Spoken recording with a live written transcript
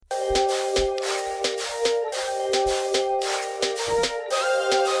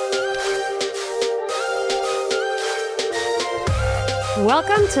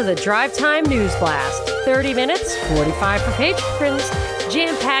Welcome to the Drive Time News Blast. 30 minutes, 45 for patrons,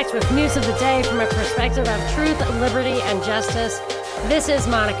 jam-packed with news of the day from a perspective of truth, liberty, and justice. This is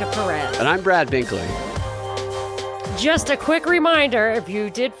Monica Perez. And I'm Brad Binkley. Just a quick reminder, if you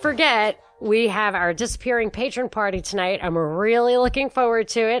did forget, we have our disappearing patron party tonight, and we're really looking forward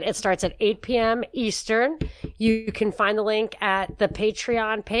to it. It starts at 8 p.m. Eastern. You can find the link at the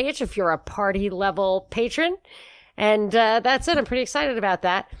Patreon page if you're a party-level patron. And that's it. I'm pretty excited about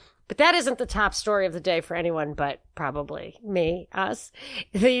that. But that isn't the top story of the day for anyone but probably me, us.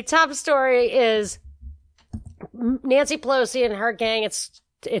 The top story is Nancy Pelosi and her gang.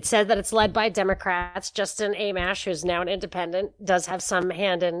 It said that it's led by Democrats. Justin Amash, who's now an independent, does have some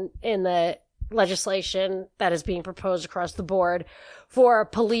hand in the legislation that is being proposed across the board for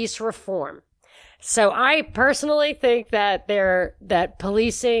police reform. So I personally think that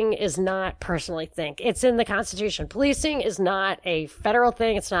policing is not it's in the Constitution. Policing is not a federal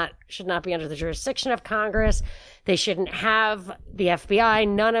thing. Should not be under the jurisdiction of Congress. They shouldn't have the FBI,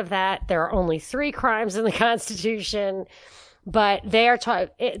 none of that. There are only 3 crimes in the Constitution, but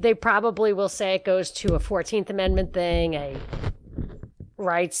they probably will say it goes to a 14th Amendment thing, a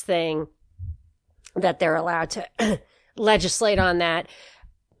rights thing, that they're allowed to legislate on that.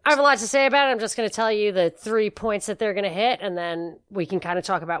 I have a lot to say about it. I'm just going to tell you the 3 points that they're going to hit, and then we can kind of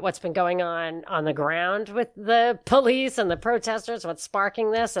talk about what's been going on the ground with the police and the protesters, what's sparking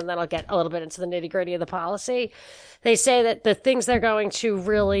this, and then I'll get a little bit into the nitty-gritty of the policy. They say that the things they're going to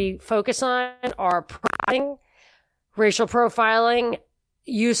really focus on are racial profiling,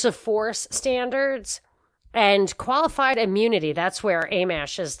 use of force standards, and qualified immunity. That's where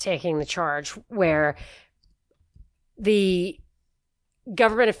Amash is taking the charge, where the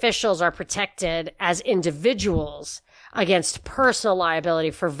government officials are protected as individuals against personal liability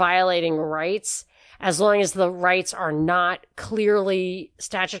for violating rights, as long as the rights are not clearly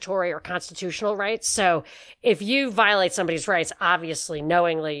statutory or constitutional rights. So if you violate somebody's rights, obviously,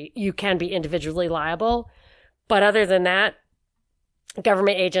 knowingly, you can be individually liable. But other than that,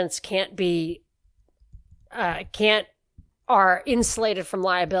 government agents are insulated from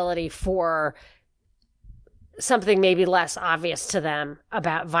liability for something maybe less obvious to them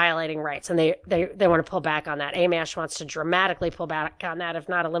about violating rights. And they want to pull back on that. Amash wants to dramatically pull back on that, if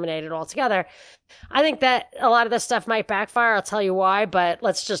not eliminate it altogether. I think that a lot of this stuff might backfire. I'll tell you why, but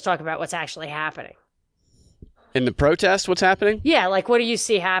let's just talk about what's actually happening. In the protest, what's happening? Yeah, like what do you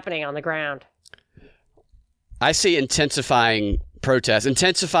see happening on the ground? I see intensifying protests,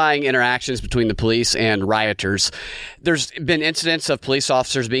 intensifying interactions between the police and rioters. There's been incidents of police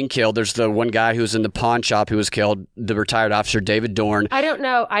officers being killed. There's the one guy who was in the pawn shop who was killed, the retired officer, David Dorn. I don't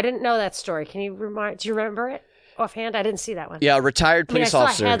know. I didn't know that story. Do you remember it offhand? I didn't see that one. Yeah, a retired police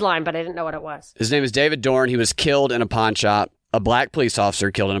officer. I saw a headline, but I didn't know what it was. His name is David Dorn. He was killed in a pawn shop, a black police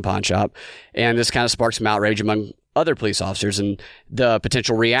officer killed in a pawn shop. And this kind of sparked some outrage among other police officers. And the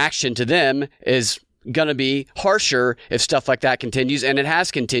potential reaction to them is going to be harsher if stuff like that continues, and it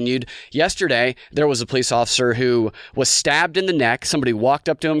has continued. Yesterday, there was a police officer who was stabbed in the neck. Somebody walked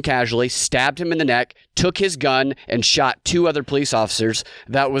up to him casually, stabbed him in the neck, took his gun, and shot 2 other police officers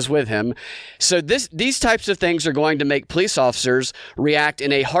that was with him. So these types of things are going to make police officers react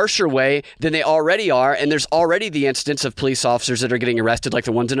in a harsher way than they already are, and there's already the instance of police officers that are getting arrested, like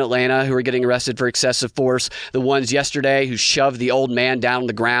the ones in Atlanta who are getting arrested for excessive force, the ones yesterday who shoved the old man down on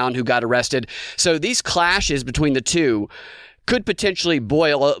the ground who got arrested. So these clashes between the two could potentially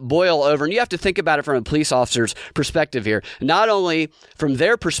boil over. And you have to think about it from a police officer's perspective here. Not only from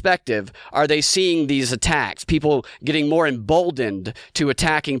their perspective are they seeing these attacks, people getting more emboldened to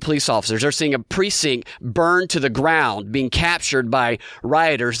attacking police officers. They're seeing a precinct burned to the ground, being captured by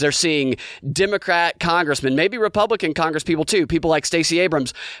rioters. They're seeing Democrat congressmen, maybe Republican congresspeople too, people like Stacey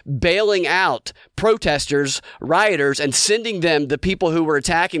Abrams, bailing out protesters, rioters, and sending them, the people who were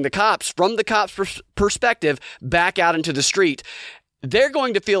attacking the cops, from the cops' perspective, back out into the street. They're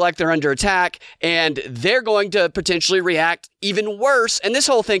going to feel like they're under attack, and they're going to potentially react even worse. And this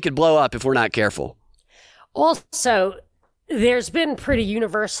whole thing could blow up if we're not careful. Also, there's been pretty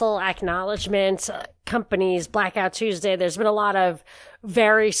universal acknowledgement. Companies, Blackout Tuesday, there's been a lot of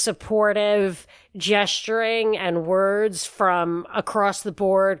very supportive gesturing and words from across the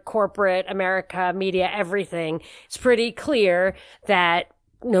board, corporate America, media, everything. It's pretty clear that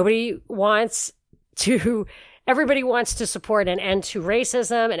everybody wants to support an end to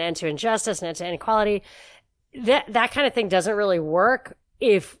racism, an end to injustice, an end to inequality. That kind of thing doesn't really work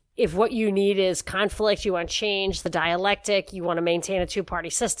if what you need is conflict, you want change, the dialectic, you want to maintain a 2-party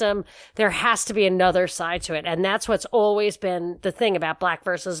system. There has to be another side to it. And that's what's always been the thing about black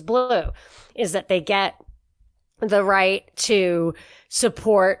versus blue, is that they get the right to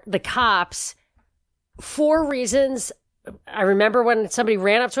support the cops for reasons. I remember when somebody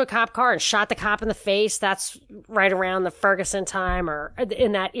ran up to a cop car and shot the cop in the face. That's right around the Ferguson time or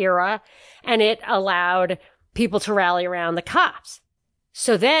in that era. And it allowed people to rally around the cops.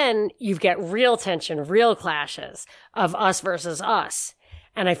 So then you get real tension, real clashes of us versus us.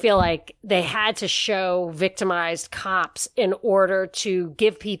 And I feel like they had to show victimized cops in order to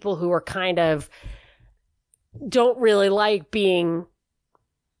give people who are kind of don't really like being,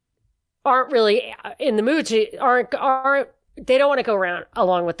 aren't really in the mood to, aren't, they don't want to go around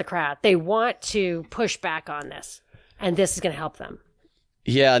along with the crowd. They want to push back on this. And this is going to help them.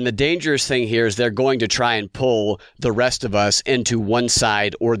 Yeah, and the dangerous thing here is they're going to try and pull the rest of us into one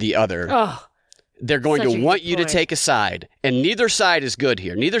side or the other. Oh, they're going to want you to take a side, and neither side is good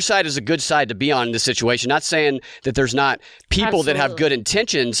here. Neither side is a good side to be on in this situation. Not saying that there's not people that have good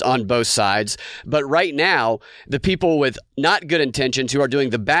intentions on both sides, but right now, the people with not good intentions who are doing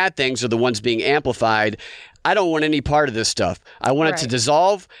the bad things are the ones being amplified. I don't want any part of this stuff. I want it to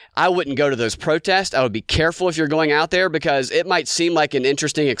dissolve. I wouldn't go to those protests. I would be careful if you're going out there because it might seem like an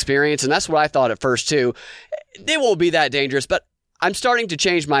interesting experience, and that's what I thought at first too. It won't be that dangerous, but I'm starting to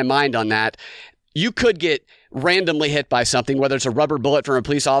change my mind on that. You could get randomly hit by something, whether it's a rubber bullet from a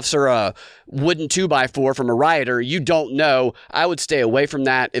police officer, a wooden 2x4 from a rioter. You don't know. I would stay away from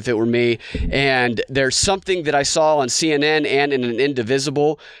that if it were me. And there's something that I saw on CNN and in an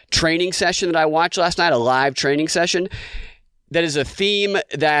Indivisible training session that I watched last night, a live training session, that is a theme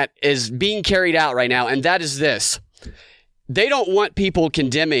that is being carried out right now, and that is this. They don't want people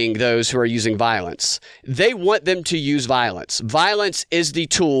condemning those who are using violence. They want them to use violence. Violence is the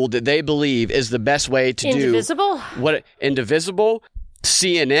tool that they believe is the best way to Indivisible? Indivisible?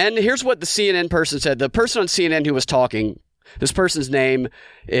 CNN. Here's what the CNN person said. The person on CNN who was talking, this person's name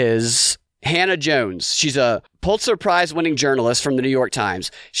is Hannah Jones. She's a Pulitzer Prize winning journalist from the New York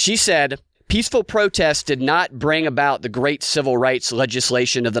Times. She said, peaceful protests did not bring about the great civil rights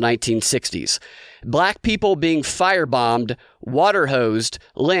legislation of the 1960s. Black people being firebombed, water hosed,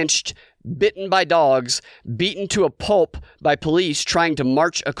 lynched, bitten by dogs, beaten to a pulp by police trying to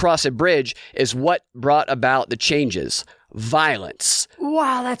march across a bridge is what brought about the changes. Violence.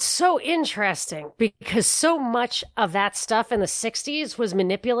 Wow, that's so interesting because so much of that stuff in the 60s was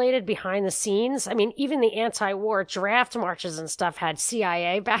manipulated behind the scenes. I mean, even the anti-war draft marches and stuff had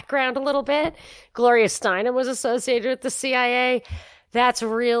CIA background a little bit. Gloria Steinem was associated with the CIA. That's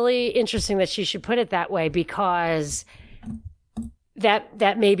really interesting that she should put it that way because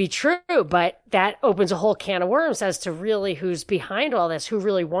that may be true, but that opens a whole can of worms as to really who's behind all this, who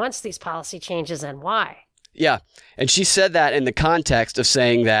really wants these policy changes and why. Yeah, and she said that in the context of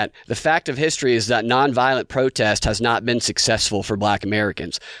saying that the fact of history is that nonviolent protest has not been successful for Black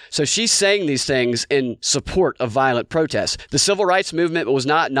Americans. So she's saying these things in support of violent protests. The civil rights movement was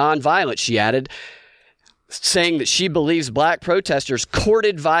not nonviolent, she added, saying that she believes Black protesters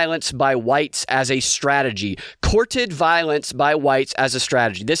courted violence by whites as a strategy. Courted violence by whites as a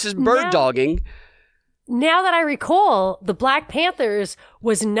strategy. This is bird dogging. Now that I recall, the Black Panthers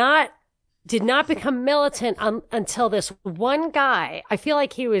did not become militant until this one guy, I feel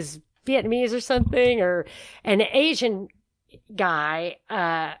like he was Vietnamese or something, or an Asian guy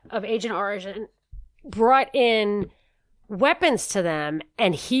of Asian origin, brought in weapons to them,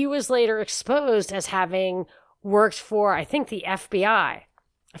 and he was later exposed as having worked for, I think, the FBI.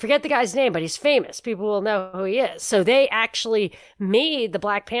 I forget the guy's name, but he's famous. People will know who he is. So they actually made the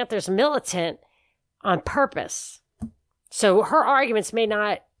Black Panthers militant on purpose. So her arguments may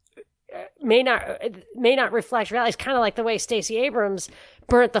not reflect reality. It's kind of like the way Stacey Abrams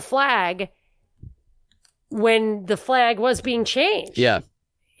burnt the flag when the flag was being changed. Yeah.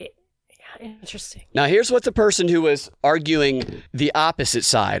 Interesting. Now, here's what the person who was arguing the opposite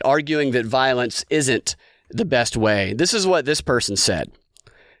side, arguing that violence isn't the best way. This is what this person said.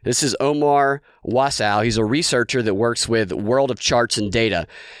 This is Omar Wasow. He's a researcher that works with World of Charts and Data.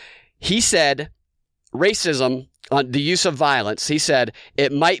 He said, racism, on the use of violence, he said,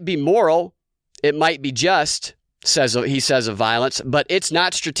 it might be moral, it might be just, he says of violence, but it's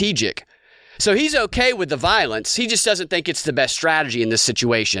not strategic. So he's okay with the violence. He just doesn't think it's the best strategy in this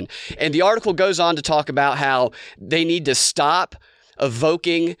situation. And the article goes on to talk about how they need to stop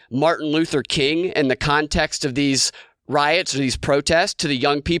evoking Martin Luther King in the context of these riots or these protests to the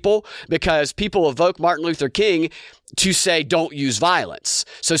young people because people evoke Martin Luther King to say, don't use violence.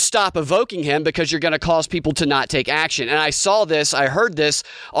 So stop evoking him because you're going to cause people to not take action. And I heard this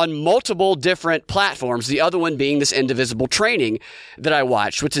on multiple different platforms, the other one being this Indivisible training that I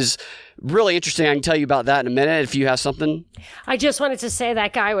watched, which is really interesting. I can tell you about that in a minute if you have something. I just wanted to say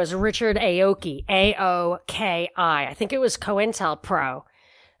that guy was Richard Aoki, A-O-K-I. I think it was COINTELPRO,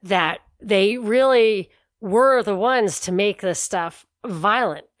 that they really were the ones to make this stuff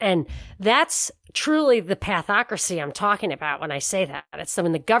violent. And that's truly the pathocracy I'm talking about when I say that. It's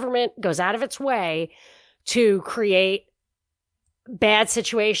when the government goes out of its way to create bad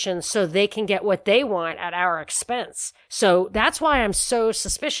situations so they can get what they want at our expense. So that's why I'm so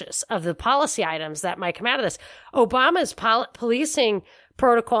suspicious of the policy items that might come out of this. Obama's policing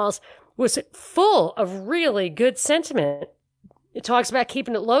protocols was full of really good sentiment. It talks about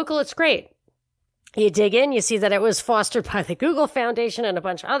keeping it local. It's great. You dig in, you see that it was fostered by the Google Foundation and a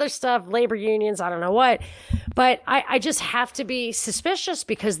bunch of other stuff, labor unions, I don't know what. But I just have to be suspicious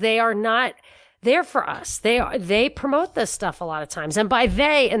because they are not there for us. They promote this stuff a lot of times. And by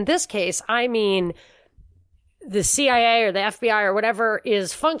they, in this case, I mean the CIA or the FBI or whatever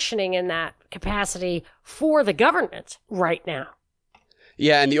is functioning in that capacity for the government right now.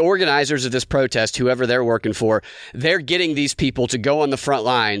 Yeah, and the organizers of this protest, whoever they're working for, they're getting these people to go on the front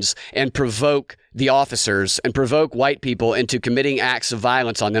lines and provoke the officers and provoke white people into committing acts of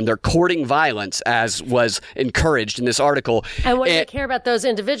violence on them. They're courting violence, as was encouraged in this article. And what do you care about those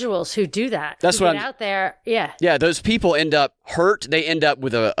individuals who do that? That's what I'm out there. Yeah. Yeah, those people end up hurt. They end up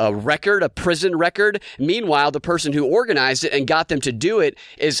with a record, a prison record. Meanwhile, the person who organized it and got them to do it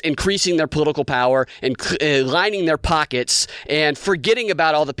is increasing their political power and lining their pockets and forgetting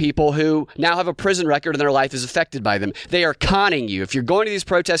about all the people who now have a prison record and their life is affected by them. They are conning you. If you're going to these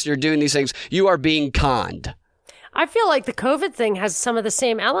protests and you're doing these things, you are being conned. I feel like the COVID thing has some of the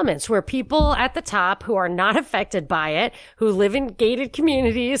same elements where people at the top who are not affected by it, who live in gated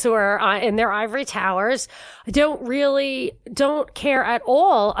communities, who are in their ivory towers, don't care at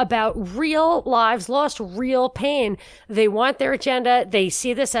all about real lives lost, real pain. They want their agenda. They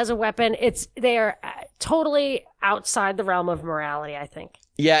see this as a weapon. They are totally outside the realm of morality, I think.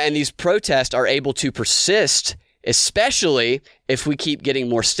 Yeah, and these protests are able to persist, especially if we keep getting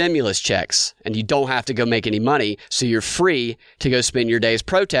more stimulus checks and you don't have to go make any money, so you're free to go spend your days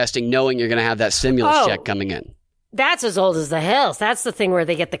protesting knowing you're going to have that stimulus check coming in. That's as old as the hills. That's the thing where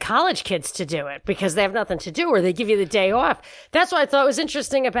they get the college kids to do it because they have nothing to do, or they give you the day off. That's what I thought was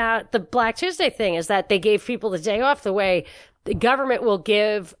interesting about the Black Tuesday thing, is that they gave people the day off the way the government will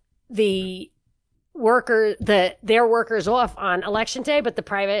give their workers off on election day, but the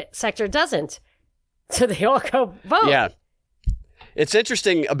private sector doesn't. So they all go vote. Yeah. It's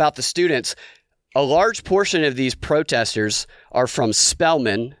interesting about the students. A large portion of these protesters are from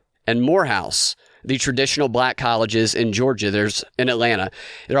Spelman and Morehouse, the traditional black colleges in Georgia. There's in Atlanta.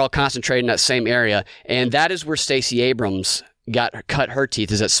 They're all concentrated in that same area. And that is where Stacey Abrams cut her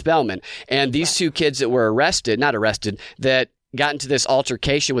teeth, is at Spelman. And these two kids that were that got into this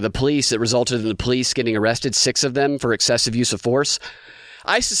altercation with the police that resulted in the police getting arrested, 6 of them, for excessive use of force.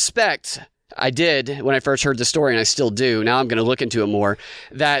 I suspect, I did when I first heard the story, and I still do, now I'm going to look into it more,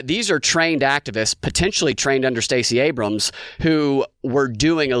 that these are trained activists, potentially trained under Stacey Abrams, who were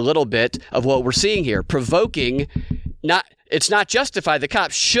doing a little bit of what we're seeing here, provoking. It's not justified. The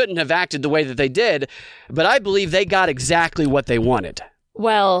cops shouldn't have acted the way that they did, but I believe they got exactly what they wanted.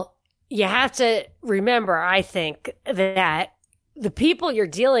 Well, you have to remember, I think, that the people you're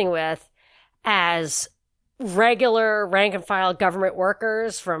dealing with as regular rank and file government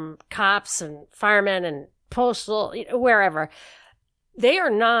workers, from cops and firemen and postal, wherever, they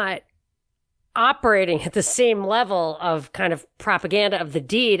are not operating at the same level of kind of propaganda of the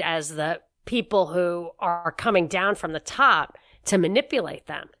deed as the people who are coming down from the top to manipulate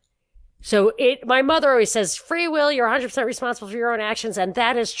them. So my mother always says, free will, you're 100% responsible for your own actions. And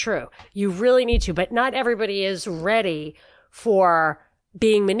that is true. You really need to, but not everybody is ready for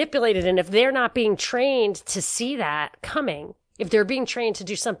being manipulated. And if they're not being trained to see that coming, if they're being trained to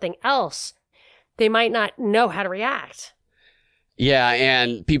do something else, they might not know how to react. Yeah,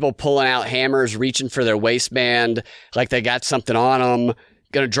 and people pulling out hammers, reaching for their waistband like they got something on them,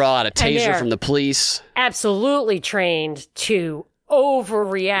 going to draw out a taser from the police. Absolutely trained to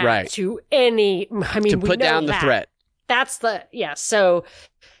overreact to any, to put down the threat. That's so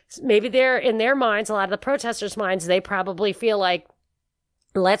maybe they're in their minds, a lot of the protesters' minds, they probably feel like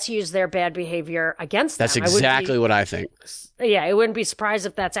let's use their bad behavior against them. That's exactly what I think. Yeah, it wouldn't be surprised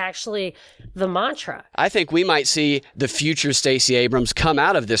if that's actually the mantra. I think we might see the future Stacey Abrams come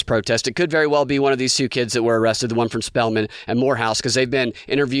out of this protest. It could very well be one of these two kids that were arrested, the one from Spelman and Morehouse, because they've been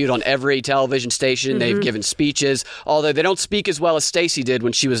interviewed on every television station. They've given speeches, although they don't speak as well as Stacey did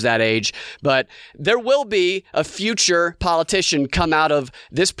when she was that age. But there will be a future politician come out of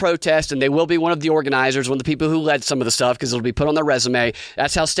this protest, and they will be one of the organizers, one of the people who led some of the stuff, because it'll be put on their resume.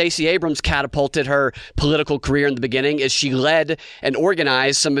 That's how Stacey Abrams catapulted her political career in the beginning, is she led and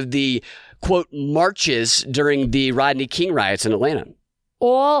organized some of the, quote, marches during the Rodney King riots in Atlanta.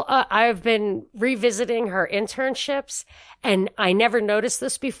 I've been revisiting her internships, and I never noticed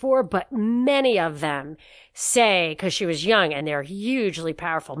this before, but many of them say, because she was young and they're hugely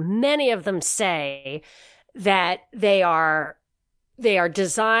powerful, many of them say that they are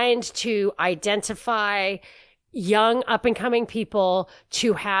designed to identify young up-and-coming people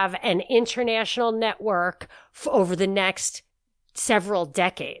to have an international network over the next several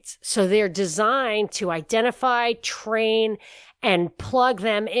decades. So they're designed to identify, train, and plug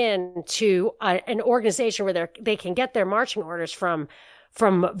them in to an organization where they can get their marching orders from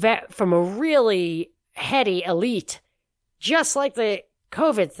a really heady elite, just like the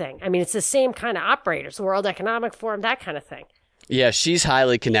COVID thing. I mean, it's the same kind of operators, the World Economic Forum, that kind of thing. Yeah, she's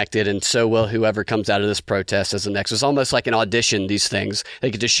highly connected, and so will whoever comes out of this protest as the next. It's almost like an audition, these things. They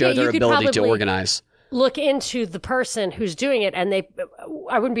get to show their ability to organize. Look into the person who's doing it, and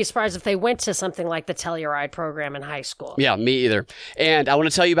I wouldn't be surprised if they went to something like the Telluride program in high school. Yeah, me either. And I want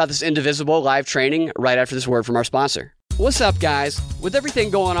to tell you about this Indivisible live training right after this word from our sponsor. What's up, guys? With everything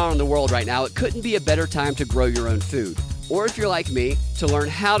going on in the world right now, it couldn't be a better time to grow your own food. Or if you're like me, to learn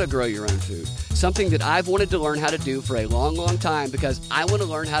how to grow your own food. Something that I've wanted to learn how to do for a long, long time because I want to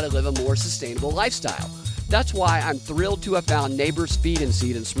learn how to live a more sustainable lifestyle. That's why I'm thrilled to have found Neighbors Feed and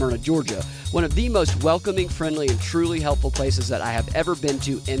Seed in Smyrna, Georgia, one of the most welcoming, friendly, and truly helpful places that I have ever been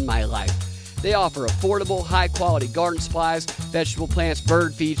to in my life. They offer affordable, high-quality garden supplies, vegetable plants,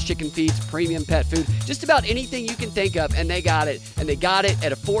 bird feeds, chicken feeds, premium pet food, just about anything you can think of, and they got it. And they got it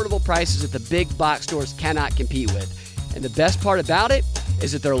at affordable prices that the big box stores cannot compete with. And the best part about it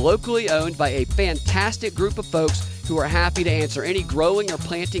is that they're locally owned by a fantastic group of folks who are happy to answer any growing or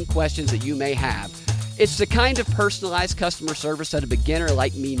planting questions that you may have. It's the kind of personalized customer service that a beginner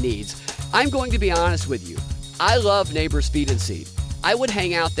like me needs. I'm going to be honest with you. I love Neighbors Feed and Seed. I would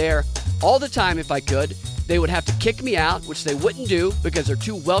hang out there all the time if I could. They would have to kick me out, which they wouldn't do because they're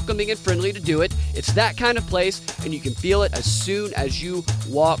too welcoming and friendly to do it. It's that kind of place, and you can feel it as soon as you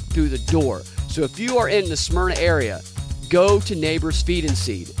walk through the door. So if you are in the Smyrna area, go to Neighbors Feed and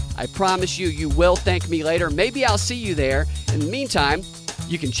Seed. I promise you, you will thank me later. Maybe I'll see you there. In the meantime,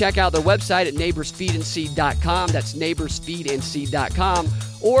 you can check out their website at neighborsfeedandseed.com. That's neighborsfeedandseed.com.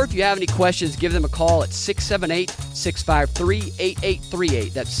 Or if you have any questions, give them a call at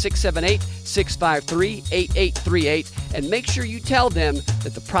 678-653-8838. That's 678-653-8838. And make sure you tell them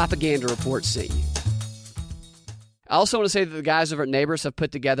that the Propaganda Report sent you. I also want to say that the guys over at Neighbors have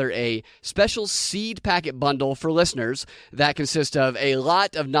put together a special seed packet bundle for listeners that consists of a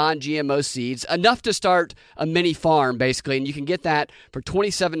lot of non-GMO seeds, enough to start a mini farm, basically, and you can get that for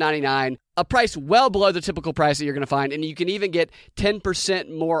 $27.99, a price well below the typical price that you're going to find, and you can even get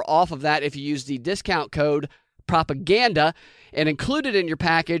 10% more off of that if you use the discount code Propaganda. And included in your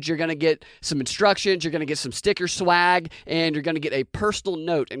package, you're going to get some instructions, you're going to get some sticker swag, and you're going to get a personal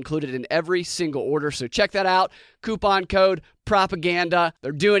note included in every single order. So check that out. Coupon code Propaganda.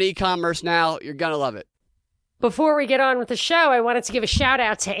 They're doing e-commerce now. You're going to love it. Before we get on with the show, I wanted to give a shout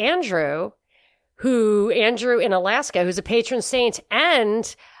out to Andrew in Alaska, who's a patron saint,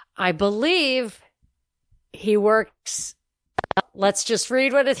 and I believe he works. Let's just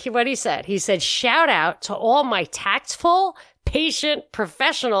read what he said. He said, shout out to all my tactful, patient,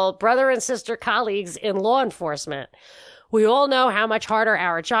 professional brother and sister colleagues in law enforcement. We all know how much harder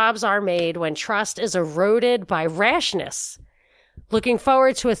our jobs are made when trust is eroded by rashness. Looking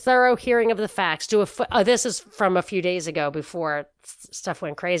forward to a thorough hearing of the facts. This is from a few days ago before stuff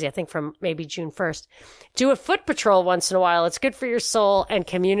went crazy. I think from maybe June 1st. Do a foot patrol once in a while. It's good for your soul and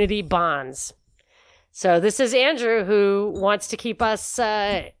community bonds. So this is Andrew, who wants to keep us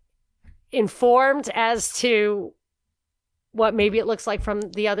informed as to what maybe it looks like from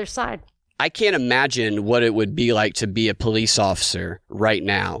the other side. I can't imagine what it would be like to be a police officer right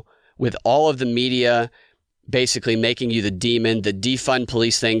now with all of the media basically making you the demon, the defund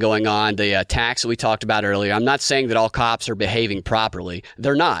police thing going on, the tax that we talked about earlier. I'm not saying that all cops are behaving properly.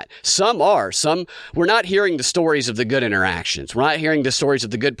 They're not. Some are. We're not hearing the stories of the good interactions. We're not hearing the stories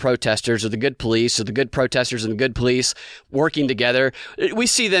of the good protesters or the good police or the good protesters and the good police working together. We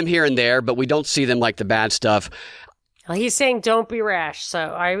see them here and there, but we don't see them like the bad stuff. Well, he's saying don't be rash. So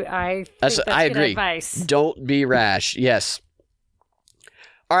I think that's I good agree. advice. Don't be rash. Yes.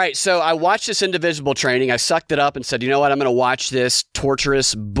 All right, so I watched this indivisible training. I sucked it up and said, you know what? I'm going to watch this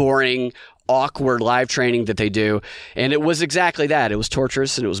torturous, boring, awkward live training that they do. And it was exactly that. It was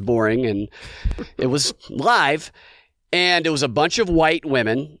torturous and it was boring and it was live. And it was a bunch of white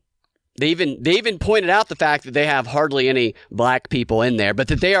women. They even pointed out the fact that they have hardly any black people in there, but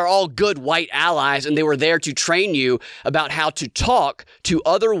that they are all good white allies, and they were there to train you about how to talk to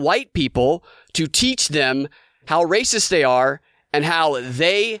other white people, to teach them how racist they are and how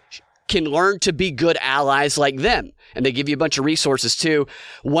they can learn to be good allies like them. And they give you a bunch of resources too.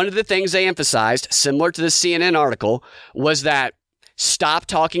 One of the things they emphasized, similar to the CNN article, was that stop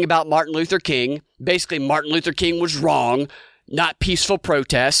talking about Martin Luther King. Basically, Martin Luther King was wrong, not peaceful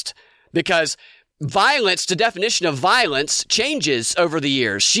protest. Because violence, the definition of violence changes over the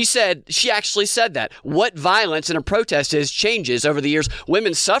years. She actually said that. What violence in a protest is changes over the years.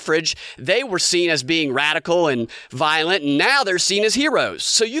 Women's suffrage, they were seen as being radical and violent, and now they're seen as heroes.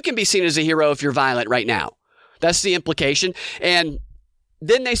 So you can be seen as a hero if you're violent right now. That's the implication. And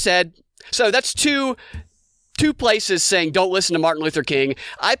then they said, so that's two places saying don't listen to Martin Luther King.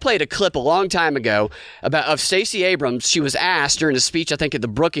 I played a clip a long time ago of Stacey Abrams. She was asked during a speech, I think at the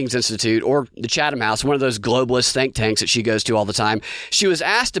Brookings Institute or the Chatham House, one of those globalist think tanks that she goes to all the time. She was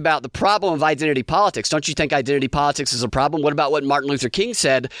asked about the problem of identity politics. Don't you think identity politics is a problem? What about what Martin Luther King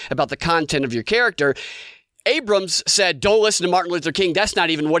said about the content of your character? Abrams said, don't listen to Martin Luther King. That's not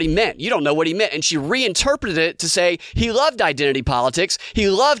even what he meant. You don't know what he meant. And she reinterpreted it to say he loved identity politics. He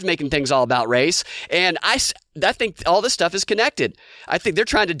loved making things all about race. And I think all this stuff is connected. I think they're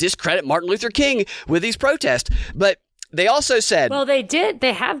trying to discredit Martin Luther King with these protests. But they also said... Well, they did.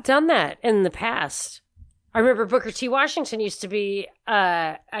 They have done that in the past. I remember Booker T. Washington used to be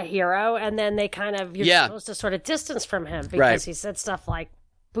a hero. And then they kind of... You're supposed to sort of distance from him because he said stuff like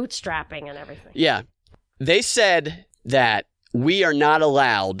bootstrapping and everything. Yeah. They said that we are not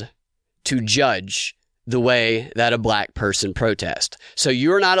allowed to judge the way that a black person protests. So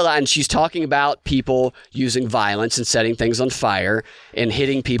you're not allowed, and she's talking about people using violence and setting things on fire and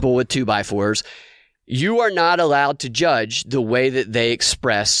hitting people with 2x4s. You are not allowed to judge the way that they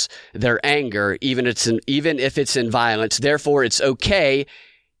express their anger, even if it's in violence. Therefore, it's okay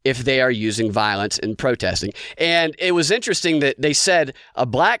if they are using violence in protesting. And it was interesting that they said a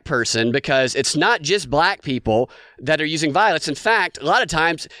black person because it's not just black people that are using violence. In fact, a lot of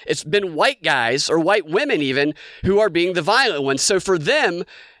times it's been white guys or white women even who are being the violent ones. So for them,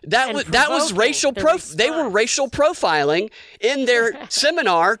 that was racial they were racial profiling in their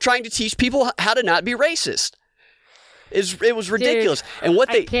seminar trying to teach people how to not be racist. It was ridiculous. Dude, and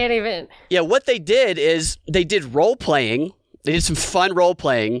what they did is they did role playing. They did some fun role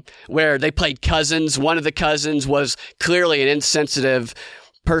playing where they played cousins. One of the cousins was clearly an insensitive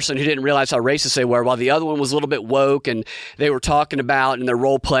person who didn't realize how racist they were, while the other one was a little bit woke, and they were talking about in their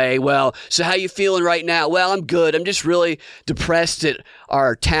role play, well, so how you feeling right now? Well, I'm good. I'm just really depressed that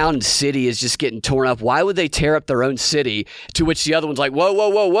our town and city is just getting torn up. Why would they tear up their own city? To which the other one's like, whoa, whoa,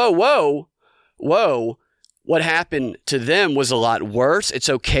 whoa, whoa, whoa, whoa. What happened to them was a lot worse. It's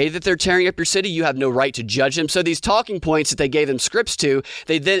okay that they're tearing up your city. You have no right to judge them. So these talking points that they gave them scripts to,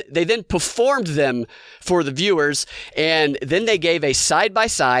 they then performed them for the viewers, and then they gave a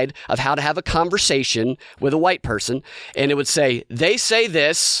side-by-side of how to have a conversation with a white person, and it would say, they say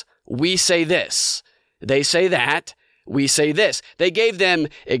this, we say this. They say that, we say this. They gave them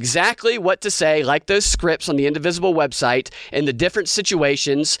exactly what to say, like those scripts on the Indivisible website, in the different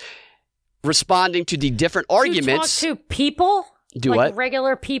situations, responding to the different arguments. To talk to people? Do like what?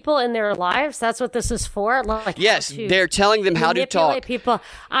 Regular people in their lives? That's what this is for? Like, yes, they're telling them how to talk. People.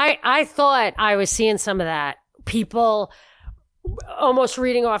 I thought I was seeing some of that. People almost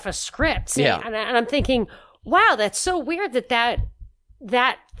reading off a script. Yeah. And I'm thinking, wow, that's so weird that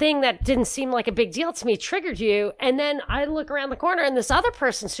thing that didn't seem like a big deal to me triggered you. And then I look around the corner and this other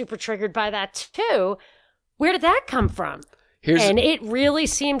person's super triggered by that too. Where did that come from? And it really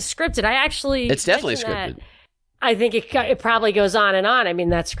seemed scripted. It's definitely scripted. I think it probably goes on and on. I mean,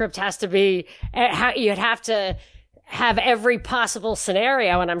 that script has to be, you'd have to have every possible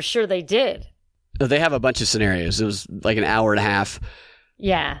scenario, and I'm sure they did. They have a bunch of scenarios. It was like an hour and a half.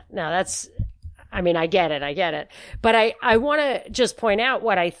 Yeah, no, I get it. But I want to just point out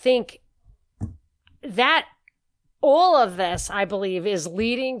what I think that all of this, I believe, is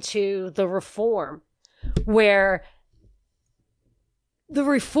leading to the reform, where the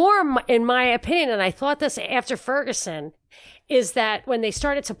reform, in my opinion, and I thought this after Ferguson, is that when they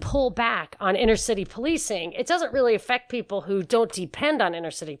started to pull back on inner city policing, it doesn't really affect people who don't depend on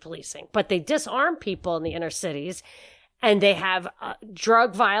inner city policing, but they disarm people in the inner cities, and they have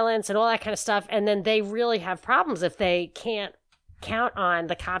drug violence and all that kind of stuff. And then they really have problems if they can't count on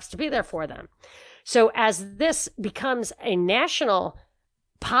the cops to be there for them. So as this becomes a national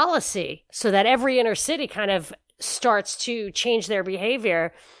policy, so that every inner city kind of starts to change their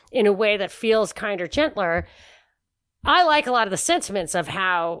behavior in a way that feels kinder, gentler, I like a lot of the sentiments of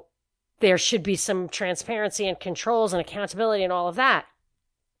how there should be some transparency and controls and accountability and all of that.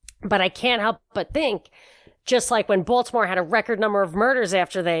 But I can't help but think, just like when Baltimore had a record number of murders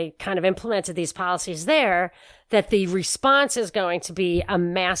after they kind of implemented these policies there, that the response is going to be a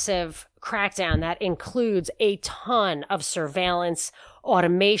massive crackdown that includes a ton of surveillance,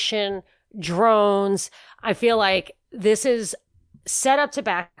 automation, drones. I feel like this is set up to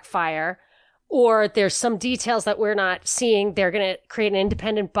backfire, or there's some details that we're not seeing. They're going to create an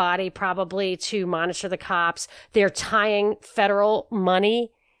independent body probably to monitor the cops. They're tying federal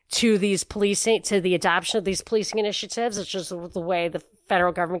money to these policing, to the adoption of these policing initiatives. It's just the way the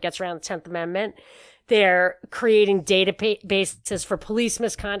federal government gets around the 10th Amendment. They're creating databases for police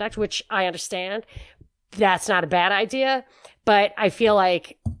misconduct, which I understand. That's not a bad idea. But I feel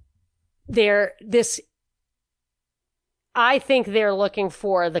like I think they're looking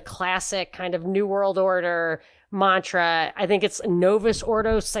for the classic kind of New World Order mantra. I think it's Novus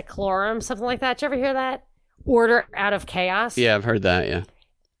Ordo Seclorum, something like that. Did you ever hear that? Order out of chaos. Yeah, I've heard that, yeah.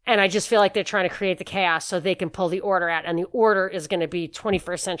 And I just feel like they're trying to create the chaos so they can pull the order out. And the order is going to be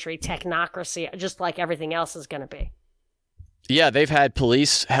 21st century technocracy, just like everything else is going to be. Yeah, they've had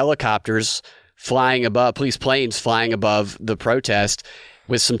police helicopters flying above, police planes flying above the protest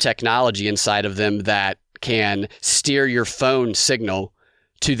with some technology inside of them that can steer your phone signal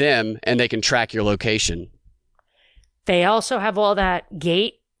to them, and they can track your location. They also have all that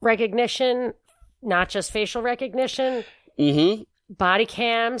gait recognition, not just facial recognition. Mm-hmm. Body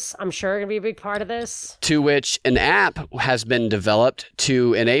cams, I'm sure, are going to be a big part of this. To which an app has been developed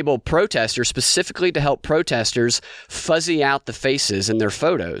to enable protesters, specifically to help protesters fuzzy out the faces in their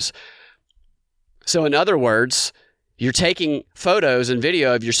photos. So in other words, you're taking photos and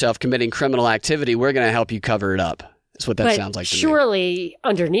video of yourself committing criminal activity. We're going to help you cover it up. That's what that sounds like to me. Surely,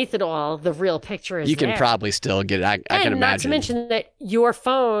 underneath it all, the real picture is you can there. Probably still get it. I can imagine. Not to mention that your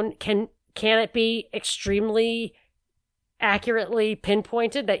phone, can it be extremely accurately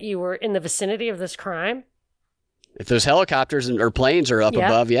pinpointed that you were in the vicinity of this crime? If those helicopters or planes are up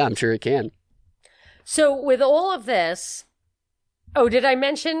above, yeah, I'm sure it can. So with all of this, did I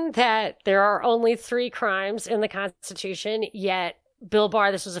mention that there are only 3 crimes in the Constitution? Yet Bill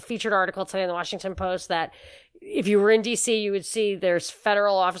Barr, this was a featured article today in the Washington Post, that if you were in D.C., you would see there's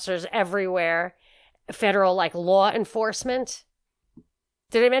federal officers everywhere, federal law enforcement.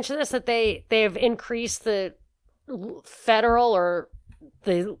 Did I mention this, that they have increased the federal or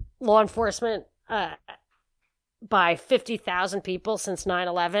the law enforcement by 50,000 people since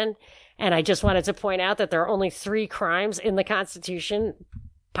 9/11? And I just wanted to point out that there are only 3 crimes in the Constitution: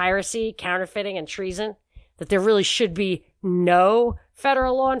 piracy, counterfeiting, and treason. That there really should be no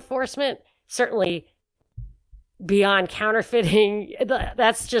federal law enforcement, certainly beyond counterfeiting.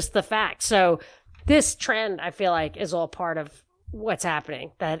 That's just the fact. So this trend, I feel like, is all part of what's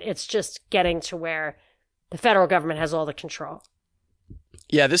happening, that it's just getting to where the federal government has all the control.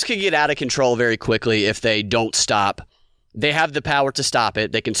 Yeah, this could get out of control very quickly if they don't stop. They have the power to stop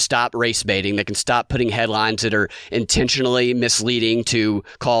it. They can stop race baiting. They can stop putting headlines that are intentionally misleading to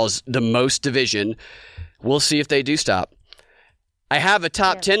cause the most division. We'll see if they do stop. I have a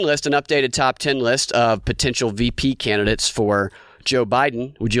top 10 list, an updated top 10 list of potential VP candidates for Joe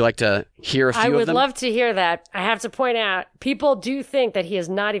Biden. Would you like to hear a few of them? I would love to hear that. I have to point out, people do think that he is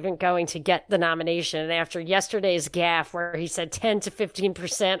not even going to get the nomination. And after yesterday's gaffe where he said 10 to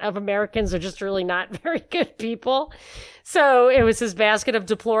 15% of Americans are just really not very good people. So it was his basket of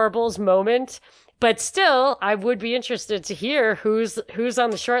deplorables moment. But still, I would be interested to hear who's on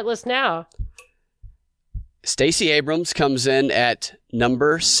the short list now. Stacey Abrams comes in at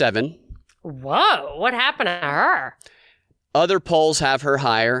number 7. Whoa, what happened to her? Other polls have her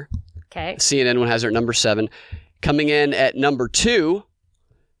higher. Okay. CNN one has her at number 7. Coming in at number 2,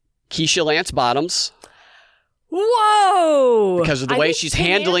 Keisha Lance Bottoms. Whoa! Because of the way she's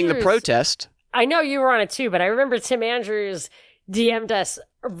handling the protest. I know you were on it too, but I remember Tim Andrews DM'd us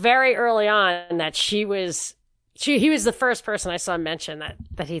very early on that he was the first person I saw mention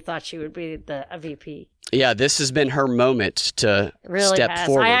that he thought she would be a VP. Yeah, this has been her moment to Really step has.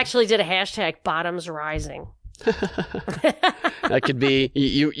 forward. I actually did a hashtag bottoms rising. That could be,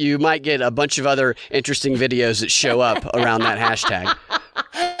 you might get a bunch of other interesting videos that show up around that hashtag.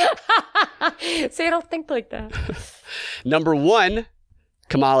 See, I don't think like that. Number 1,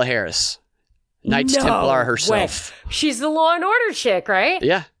 Kamala Harris. Knights Templar herself. Way. She's the Law and Order chick, right?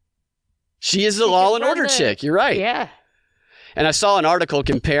 Yeah. She is the Law and Order chick. You're right. Yeah. And I saw an article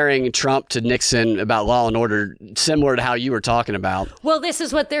comparing Trump to Nixon about Law and Order, similar to how you were talking about. Well, this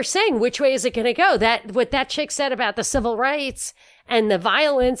is what they're saying. Which way is it going to go? What that chick said about the civil rights and the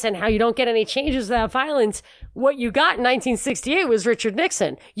violence and how you don't get any changes without violence. What you got in 1968 was Richard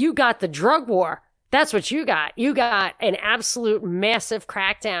Nixon. You got the drug war. That's what you got. You got an absolute massive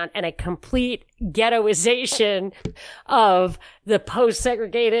crackdown and a complete ghettoization of the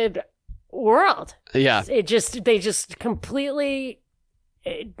post-segregated world. Yeah. They just completely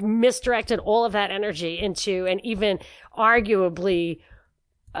misdirected all of that energy into an even arguably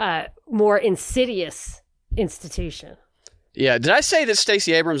more insidious institution. Yeah. Did I say that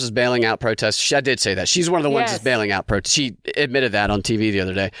Stacey Abrams is bailing out protests? I did say that. She's one of the ones that's bailing out protests. She admitted that on TV the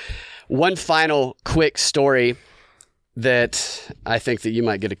other day. One final quick story that I think that you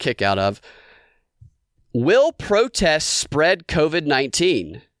might get a kick out of. Will protests spread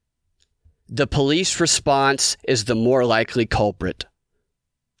COVID-19? The police response is the more likely culprit.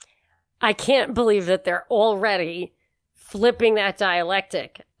 I can't believe that they're already flipping that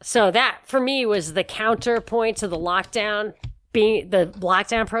dialectic. So that, for me, was the counterpoint to the lockdown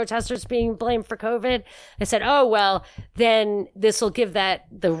protesters being blamed for COVID. I said, oh, well, then this will give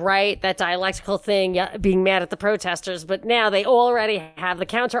that dialectical thing, being mad at the protesters. But now they already have the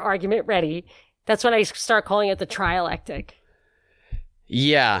counter argument ready. That's when I start calling it the trialectic.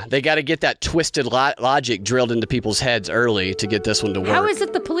 Yeah, they got to get that twisted logic drilled into people's heads early to get this one to work. How is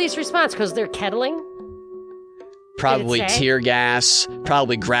it the police response? Because they're kettling? Probably tear gas,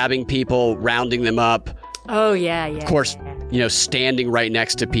 probably grabbing people, rounding them up. Oh, yeah. Of course, standing right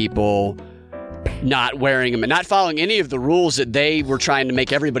next to people, not wearing them, and not following any of the rules that they were trying to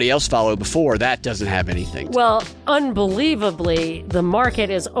make everybody else follow before. That doesn't have anything. Well, unbelievably, the market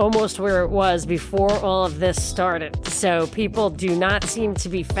is almost where it was before all of this started. So people do not seem to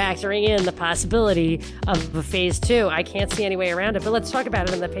be factoring in the possibility of a phase 2. I can't see any way around it, but let's talk about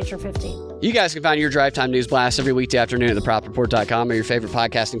it in the Patron 15. You guys can find your Drive Time News Blast every weekday afternoon at thepropreport.com or your favorite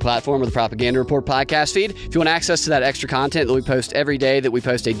podcasting platform or the Propaganda Report podcast feed. If you want access to that extra content that we post every day, that we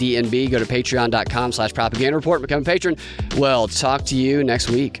post a DNB, go to patreon.com/propaganda report and become a patron. Well, talk to you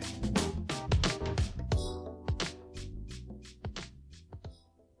next week.